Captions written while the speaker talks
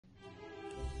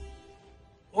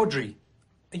Audrey,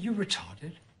 are you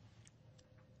retarded?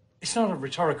 It's not a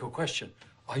rhetorical question.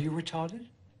 Are you retarded?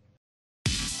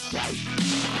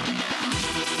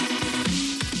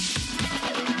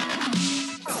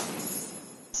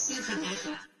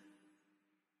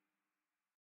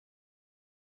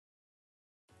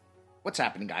 What's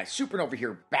happening, guys? Supernova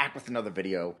here, back with another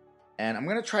video. And I'm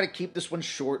going to try to keep this one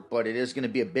short, but it is going to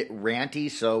be a bit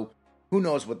ranty, so who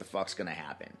knows what the fuck's going to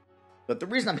happen. But the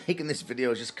reason I'm making this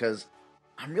video is just because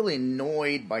I'm really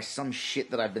annoyed by some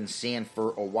shit that I've been seeing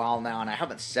for a while now, and I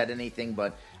haven't said anything,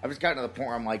 but I've just gotten to the point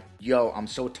where I'm like, yo, I'm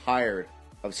so tired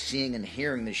of seeing and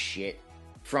hearing this shit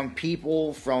from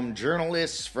people, from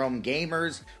journalists, from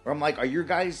gamers, where I'm like, are your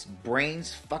guys'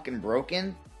 brains fucking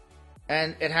broken?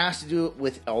 And it has to do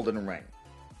with Elden Ring.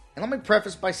 And let me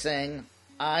preface by saying,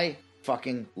 I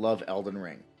fucking love Elden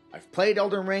Ring. I've played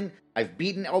Elden Ring, I've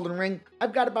beaten Elden Ring,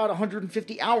 I've got about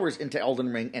 150 hours into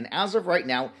Elden Ring, and as of right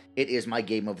now, it is my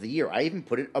game of the year. I even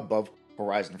put it above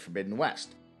Horizon Forbidden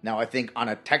West. Now, I think on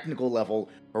a technical level,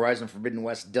 Horizon Forbidden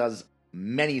West does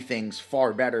many things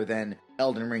far better than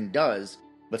Elden Ring does,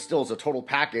 but still as a total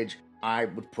package, I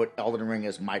would put Elden Ring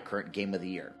as my current game of the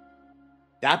year.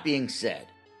 That being said,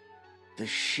 the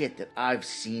shit that I've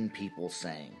seen people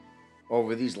saying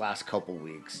over these last couple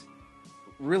weeks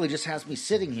really just has me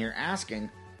sitting here asking,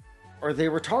 are they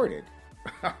retarded?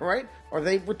 Right? Are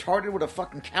they retarded with a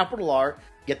fucking capital R?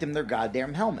 Get them their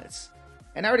goddamn helmets.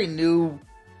 And I already knew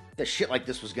that shit like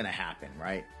this was gonna happen,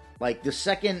 right? Like, the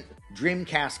second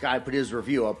Dreamcast guy put his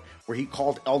review up where he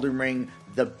called Elden Ring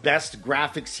the best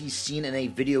graphics he's seen in a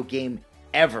video game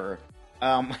ever,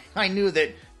 I knew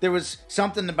that there was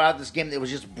something about this game that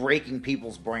was just breaking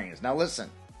people's brains. Now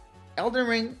listen, Elden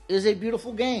Ring is a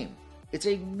beautiful game. It's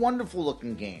a wonderful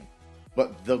looking game.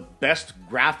 But the best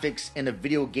graphics in a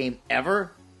video game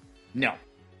ever? No.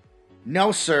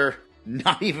 No, sir.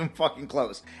 Not even fucking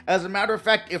close. As a matter of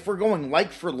fact, if we're going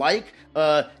like for like,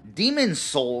 Demon's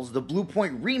Souls, the Blue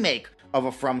Point remake of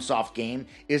a FromSoft game,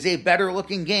 is a better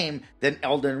looking game than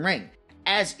Elden Ring.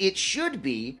 As it should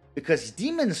be, because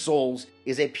Demon's Souls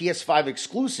is a PS5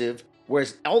 exclusive,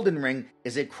 whereas Elden Ring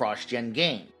is a cross-gen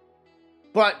game.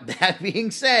 But that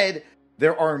being said,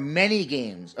 there are many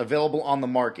games available on the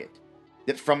market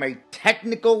that from a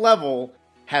technical level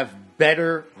have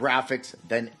better graphics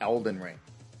than Elden Ring.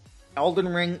 Elden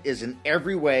Ring is in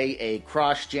every way a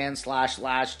cross-gen /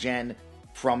 last-gen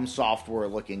From Software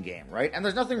looking game, right? And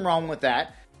there's nothing wrong with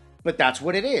that, but that's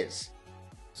what it is.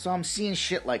 So I'm seeing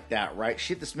shit like that, right?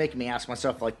 Shit that's making me ask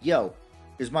myself, like, yo,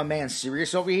 is my man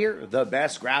serious over here? The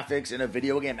best graphics in a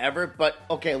video game ever? But,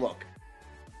 okay, look.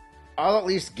 I'll at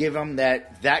least give him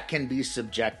that can be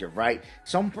subjective, right?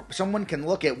 Someone can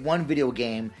look at one video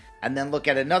game and then look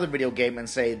at another video game and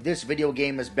say, this video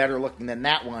game is better looking than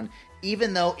that one,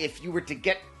 even though if you were to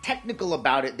get technical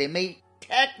about it, they may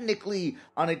technically,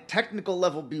 on a technical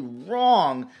level, be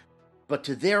wrong, but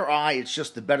to their eye, it's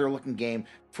just the better looking game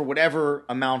for whatever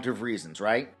amount of reasons,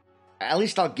 right? At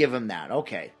least I'll give him that.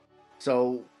 Okay.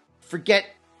 So, forget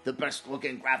the best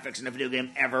looking graphics in a video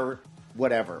game ever,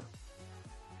 whatever.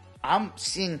 I'm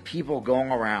seeing people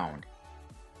going around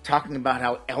talking about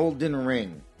how Elden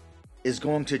Ring is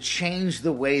going to change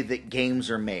the way that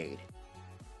games are made.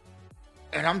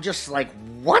 And I'm just like,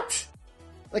 what?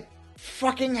 Like,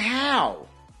 fucking how?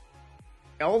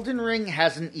 Elden Ring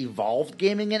hasn't evolved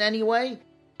gaming in any way.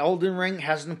 Elden Ring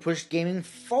hasn't pushed gaming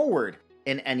forward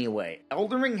in any way.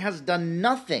 Elden Ring has done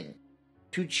nothing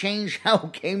to change how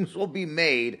games will be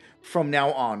made from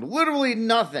now on. Literally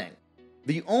nothing.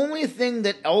 The only thing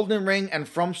that Elden Ring and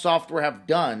From Software have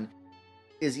done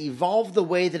is evolve the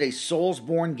way that a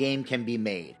Soulsborne game can be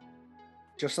made.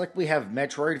 Just like we have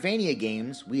Metroidvania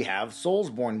games, we have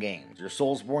Soulsborne games. Your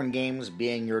Soulsborne games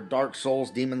being your Dark Souls,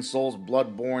 Demon Souls,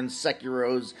 Bloodborne,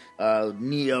 Sekiros,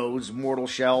 Neos, Mortal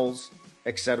Shells,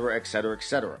 etc., etc.,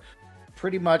 etc.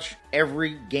 Pretty much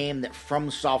every game that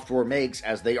From Software makes,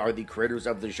 as they are the creators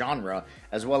of the genre,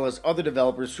 as well as other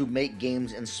developers who make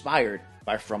games inspired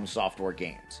by From Software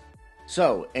games.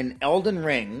 So, in Elden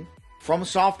Ring, From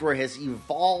Software has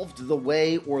evolved the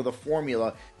way or the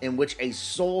formula in which a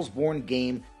Soulsborne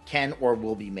game can or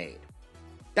will be made.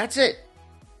 That's it.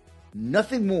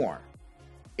 Nothing more.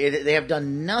 They have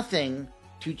done nothing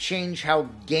to change how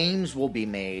games will be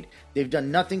made. They've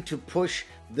done nothing to push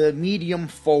the medium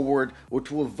forward or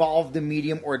to evolve the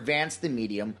medium or advance the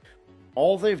medium.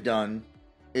 All they've done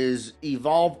is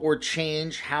evolve or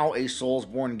change how a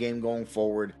Soulsborne game going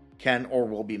forward can or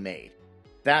will be made.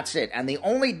 That's it. And they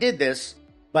only did this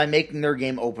by making their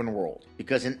game open world.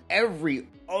 Because in every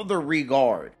other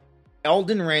regard,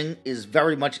 Elden Ring is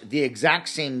very much the exact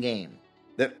same game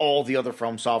that all the other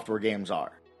From Software games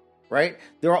are. right?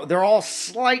 They're all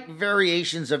slight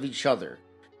variations of each other.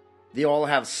 They all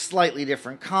have slightly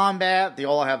different combat. They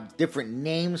all have different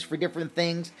names for different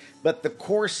things, but the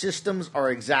core systems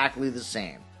are exactly the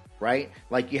same, right?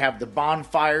 Like you have the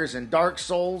bonfires in Dark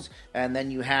Souls, and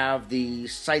then you have the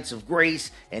Sights of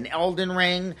Grace in Elden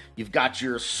Ring. You've got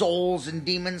your souls in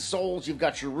Demon Souls. You've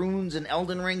got your runes in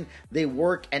Elden Ring. They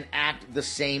work and act the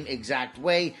same exact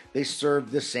way. They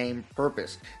serve the same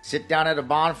purpose. Sit down at a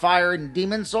bonfire in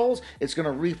Demon Souls, it's going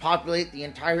to repopulate the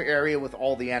entire area with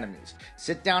all the enemies.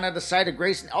 Sit down at the Sight of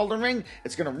Grace in Elden Ring,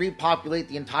 it's going to repopulate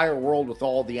the entire world with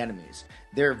all the enemies.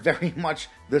 They're very much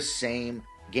the same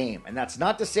game. And that's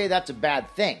not to say that's a bad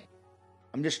thing.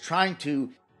 I'm just trying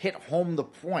to hit home the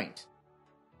point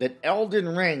that Elden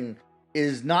Ring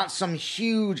is not some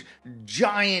huge,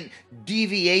 giant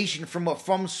deviation from what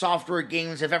From Software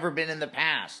games have ever been in the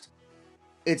past.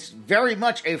 It's very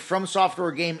much a From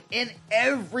Software game in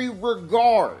every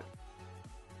regard,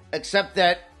 except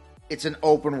that it's an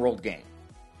open world game.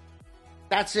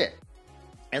 That's it.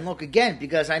 And look, again,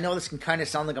 because I know this can kind of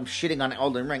sound like I'm shitting on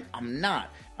Elden Ring, I'm not.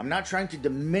 I'm not trying to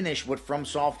diminish what From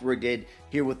Software did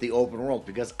here with the open world,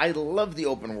 because I love the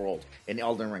open world in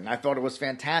Elden Ring. I thought it was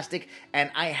fantastic, and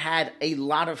I had a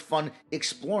lot of fun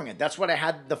exploring it. That's what I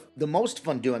had the most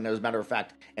fun doing, as a matter of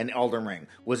fact, in Elden Ring,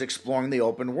 was exploring the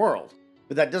open world.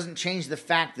 But that doesn't change the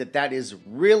fact that that is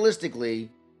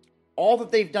realistically all that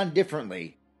they've done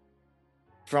differently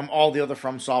from all the other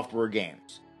From Software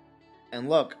games. And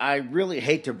look, I really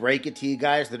hate to break it to you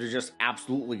guys that are just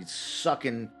absolutely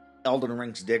sucking Elden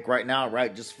Ring's dick right now,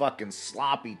 right? Just fucking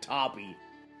sloppy toppy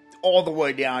all the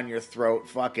way down your throat,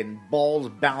 fucking balls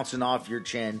bouncing off your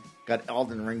chin, got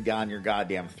Elden Ring down your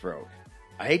goddamn throat.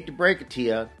 I hate to break it to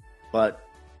you, but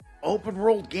open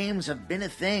world games have been a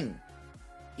thing.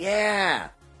 Yeah,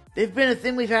 they've been a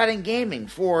thing we've had in gaming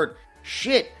for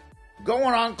shit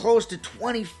going on close to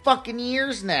 20 fucking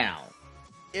years now,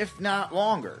 if not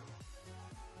longer.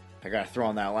 I gotta throw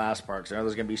in that last part, because I know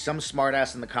there's gonna be some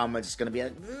smartass in the comments. It's gonna be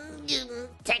like,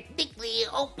 technically,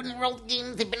 open world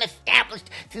games have been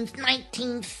established since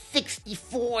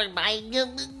 1964 by...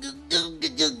 And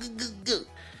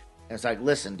it's like,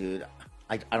 listen, dude,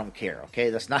 I don't care,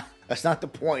 okay? That's not the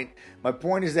point. My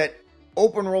point is that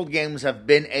open world games have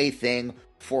been a thing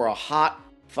for a hot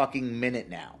fucking minute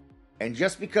now. And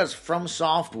just because From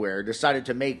Software decided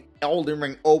to make Elden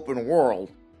Ring open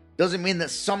world doesn't mean that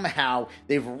somehow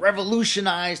they've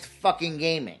revolutionized fucking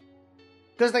gaming.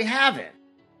 Because they haven't.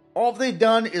 All they've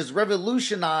done is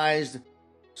revolutionized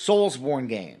Soulsborne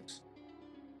games.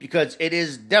 Because it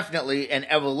is definitely an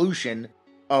evolution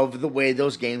of the way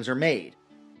those games are made.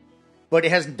 But it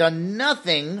has done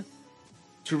nothing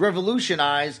to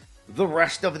revolutionize the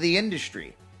rest of the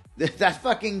industry. That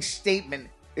fucking statement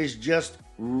is just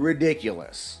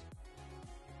ridiculous.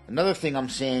 Another thing I'm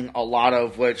seeing a lot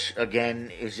of, which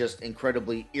again is just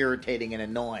incredibly irritating and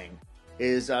annoying,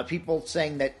 is people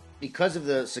saying that because of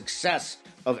the success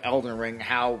of Elden Ring,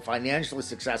 how financially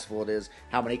successful it is,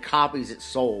 how many copies it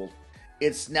sold,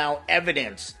 it's now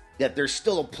evidence that there's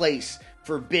still a place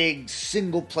for big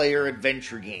single-player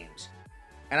adventure games.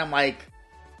 And I'm like,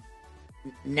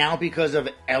 now because of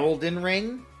Elden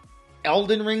Ring?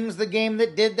 Elden Ring's the game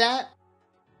that did that?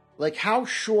 Like, how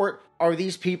short are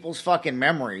these people's fucking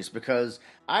memories? Because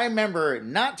I remember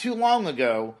not too long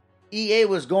ago, EA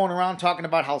was going around talking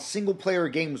about how single-player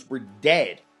games were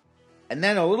dead. And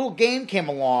then a little game came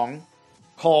along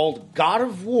called God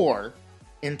of War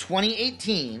in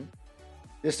 2018.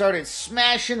 They started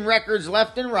smashing records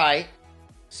left and right,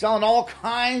 selling all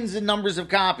kinds of numbers of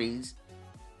copies.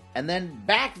 And then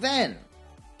back then,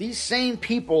 these same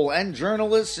people and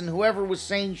journalists and whoever was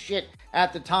saying shit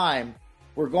at the time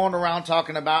were going around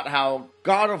talking about how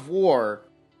God of War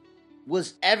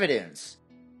was evidence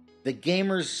that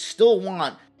gamers still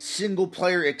want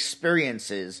single-player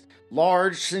experiences,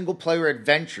 large single-player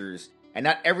adventures, and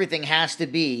not everything has to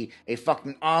be a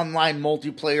fucking online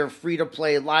multiplayer,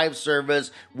 free-to-play live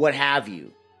service, what have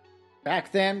you.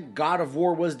 Back then, God of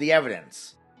War was the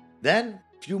evidence. Then,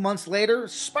 a few months later,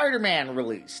 Spider-Man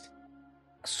released.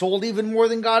 Sold even more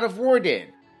than God of War did.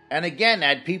 And again,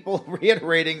 had people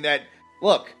reiterating that,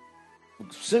 look,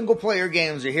 single-player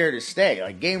games are here to stay.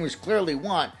 Like, gamers clearly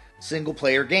want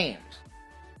single-player games.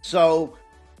 So,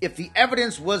 if the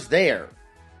evidence was there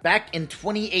back in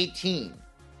 2018,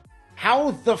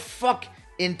 how the fuck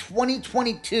in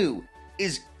 2022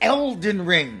 is Elden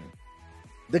Ring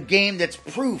the game that's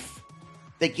proof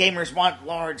that gamers want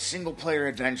large single-player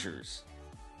adventures?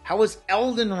 How is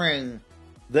Elden Ring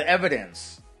the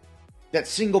evidence that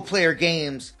single-player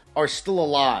games are still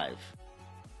alive?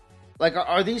 Like,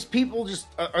 are these people just,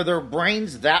 are their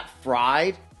brains that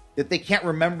fried that they can't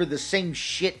remember the same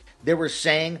shit they were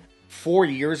saying 4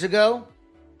 years ago?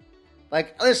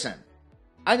 Like, listen,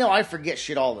 I know I forget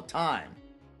shit all the time,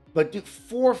 but dude,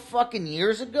 4 fucking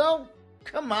years ago?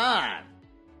 Come on.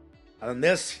 And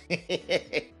this,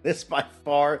 this by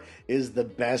far is the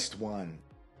best one.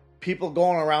 People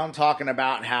going around talking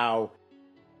about how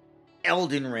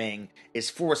Elden Ring is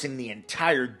forcing the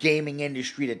entire gaming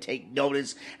industry to take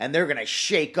notice, and they're going to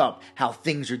shake up how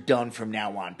things are done from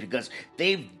now on, because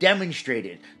they've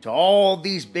demonstrated to all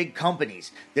these big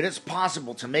companies that it's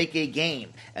possible to make a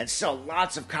game and sell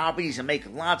lots of copies and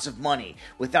make lots of money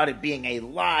without it being a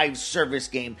live service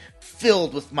game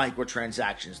filled with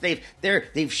microtransactions.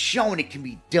 They've shown it can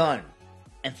be done.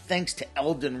 And thanks to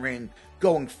Elden Ring,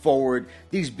 going forward,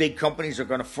 these big companies are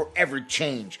going to forever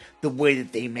change the way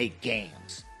that they make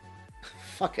games.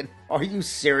 Fucking, are you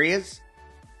serious?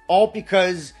 All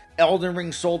because Elden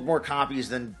Ring sold more copies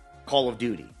than Call of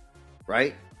Duty,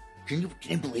 right? Can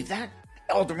you believe that?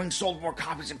 Elden Ring sold more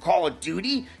copies than Call of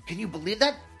Duty? Can you believe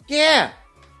that? Yeah!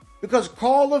 Because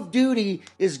Call of Duty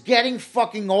is getting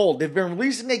fucking old. They've been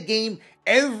releasing a game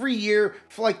every year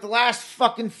for like the last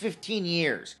fucking 15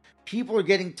 years. People are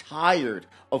getting tired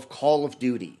of Call of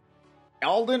Duty.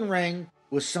 Elden Ring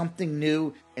was something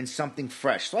new and something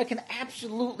fresh. So I can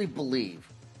absolutely believe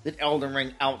that Elden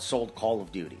Ring outsold Call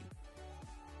of Duty.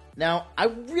 Now, I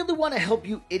really want to help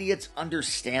you idiots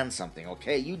understand something,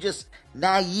 okay? You just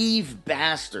naive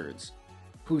bastards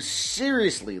who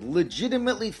seriously,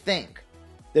 legitimately think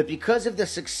that because of the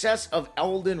success of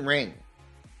Elden Ring,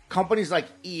 companies like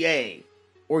EA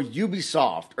or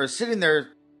Ubisoft are sitting there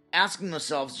asking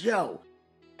themselves, yo,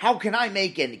 how can I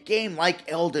make a game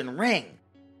like Elden Ring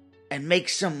and make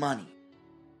some money?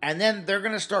 And then they're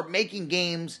going to start making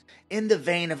games in the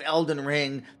vein of Elden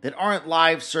Ring that aren't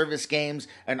live service games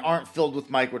and aren't filled with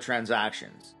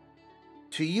microtransactions.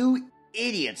 To you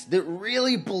idiots that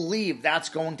really believe that's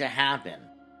going to happen,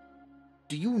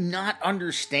 do you not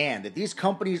understand that these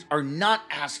companies are not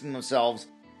asking themselves,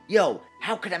 yo,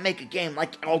 how can I make a game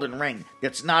like Elden Ring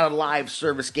that's not a live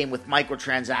service game with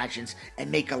microtransactions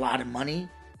and make a lot of money?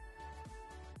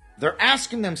 They're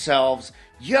asking themselves,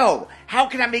 yo, how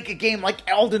can I make a game like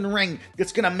Elden Ring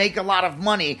that's going to make a lot of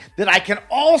money that I can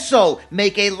also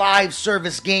make a live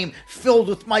service game filled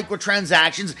with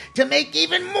microtransactions to make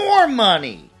even more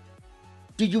money?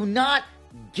 Do you not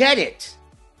get it?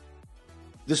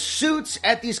 The suits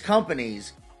at these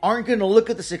companies aren't going to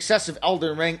look at the success of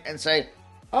Elden Ring and say,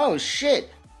 oh shit,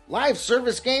 live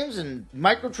service games and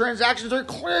microtransactions are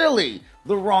clearly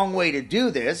the wrong way to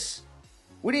do this.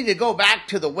 We need to go back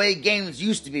to the way games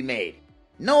used to be made.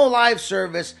 No live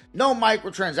service, no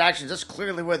microtransactions, that's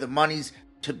clearly where the money's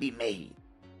to be made.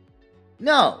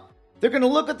 No, they're going to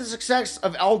look at the success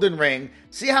of Elden Ring,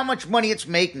 see how much money it's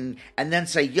making, and then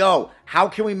say, yo, how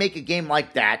can we make a game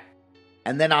like that?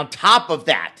 And then on top of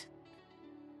that,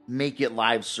 make it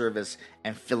live service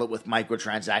and fill it with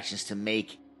microtransactions to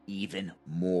make even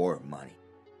more money.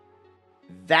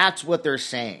 That's what they're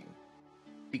saying.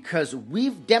 Because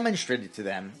we've demonstrated to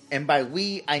them, and by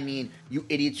we, I mean you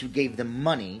idiots who gave them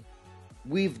money,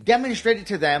 we've demonstrated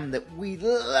to them that we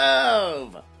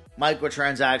love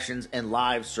microtransactions and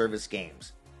live service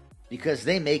games. Because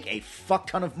they make a fuck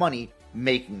ton of money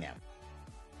making them.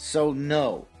 So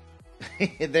no,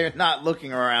 they're not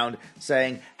looking around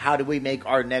saying, how do we make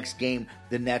our next game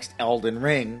the next Elden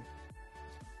Ring?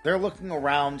 They're looking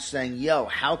around saying, yo,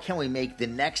 how can we make the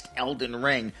next Elden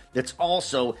Ring that's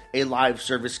also a live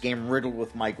service game riddled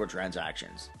with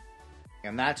microtransactions?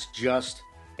 And that's just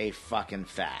a fucking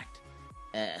fact.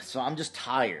 So I'm just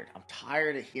tired. I'm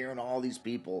tired of hearing all these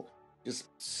people just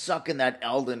sucking that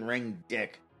Elden Ring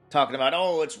dick. Talking about,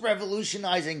 oh, it's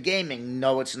revolutionizing gaming.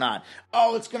 No, it's not.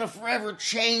 Oh, it's going to forever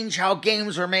change how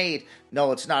games are made.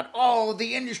 No, it's not. Oh,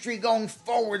 the industry going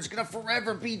forward is going to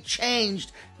forever be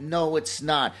changed. No, it's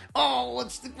not. Oh,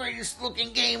 it's the greatest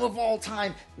looking game of all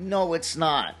time. No, it's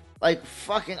not. Like,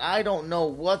 fucking, I don't know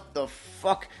what the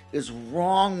fuck is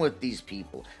wrong with these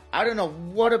people. I don't know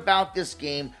what about this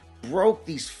game broke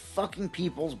these fucking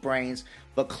people's brains,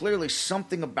 but clearly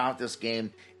something about this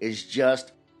game is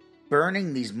just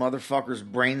burning these motherfuckers'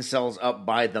 brain cells up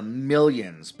by the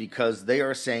millions because they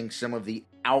are saying some of the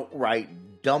outright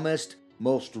dumbest,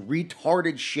 most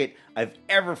retarded shit I've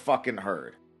ever fucking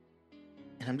heard.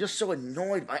 And I'm just so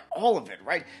annoyed by all of it,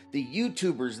 right? The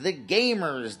YouTubers, the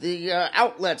gamers, the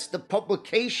outlets, the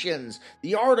publications,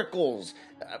 the articles.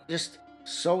 I'm just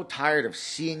so tired of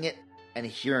seeing it and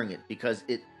hearing it because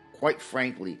it, quite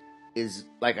frankly, is,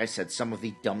 like I said, some of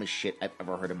the dumbest shit I've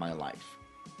ever heard in my life.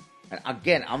 And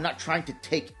again, I'm not trying to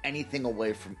take anything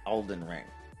away from Elden Ring.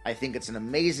 I think it's an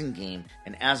amazing game,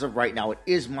 and as of right now, it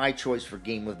is my choice for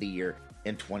Game of the Year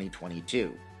in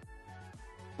 2022.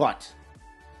 But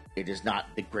it is not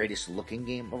the greatest looking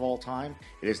game of all time.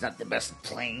 It is not the best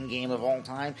playing game of all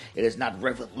time. It is not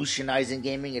revolutionizing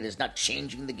gaming. It is not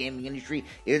changing the gaming industry.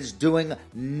 It is doing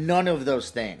none of those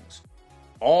things.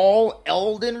 All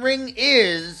Elden Ring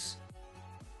is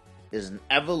an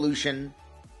evolution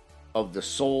of the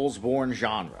Soulsborne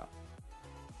genre.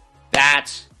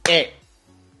 That's it.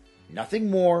 Nothing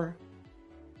more,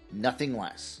 nothing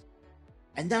less.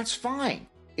 And that's fine.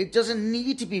 It doesn't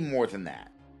need to be more than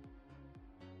that.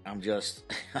 I'm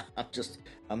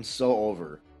so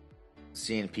over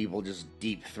seeing people just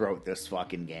deep throat this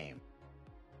fucking game.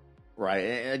 Right?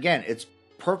 And again, it's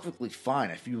perfectly fine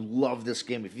if you love this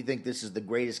game, if you think this is the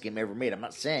greatest game ever made. I'm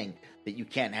not saying that you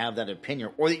can't have that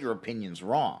opinion or that your opinion's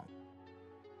wrong.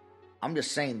 I'm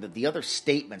just saying that the other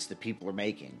statements that people are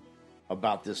making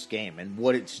about this game and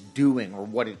what it's doing or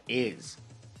what it is,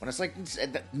 when it's like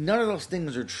none of those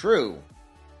things are true,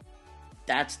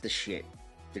 that's the shit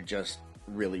that just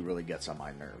really, really gets on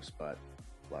my nerves. But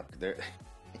look, there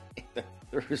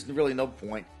is really no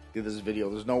point to this video.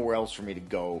 There's nowhere else for me to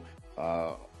go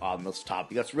on this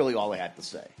topic. That's really all I had to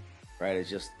say, right? It's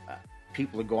just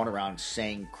people are going around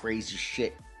saying crazy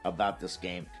shit about this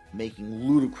game, making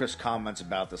ludicrous comments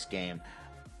about this game.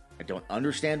 I don't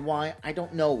understand why. I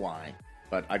don't know why.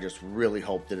 But I just really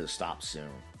hope that it stops soon.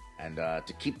 And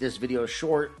to keep this video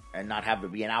short and not have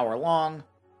it be an hour long,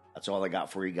 that's all I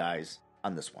got for you guys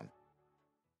on this one.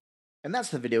 And that's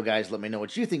the video, guys. Let me know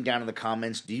what you think down in the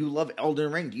comments. Do you love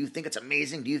Elden Ring? Do you think it's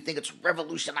amazing? Do you think it's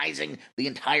revolutionizing the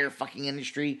entire fucking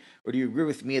industry? Or do you agree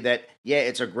with me that, yeah,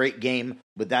 it's a great game,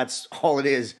 but that's all it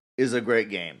is a great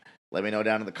game? Let me know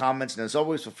down in the comments. And as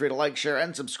always, feel free to like, share,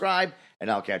 and subscribe.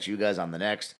 And I'll catch you guys on the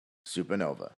next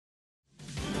Supernova.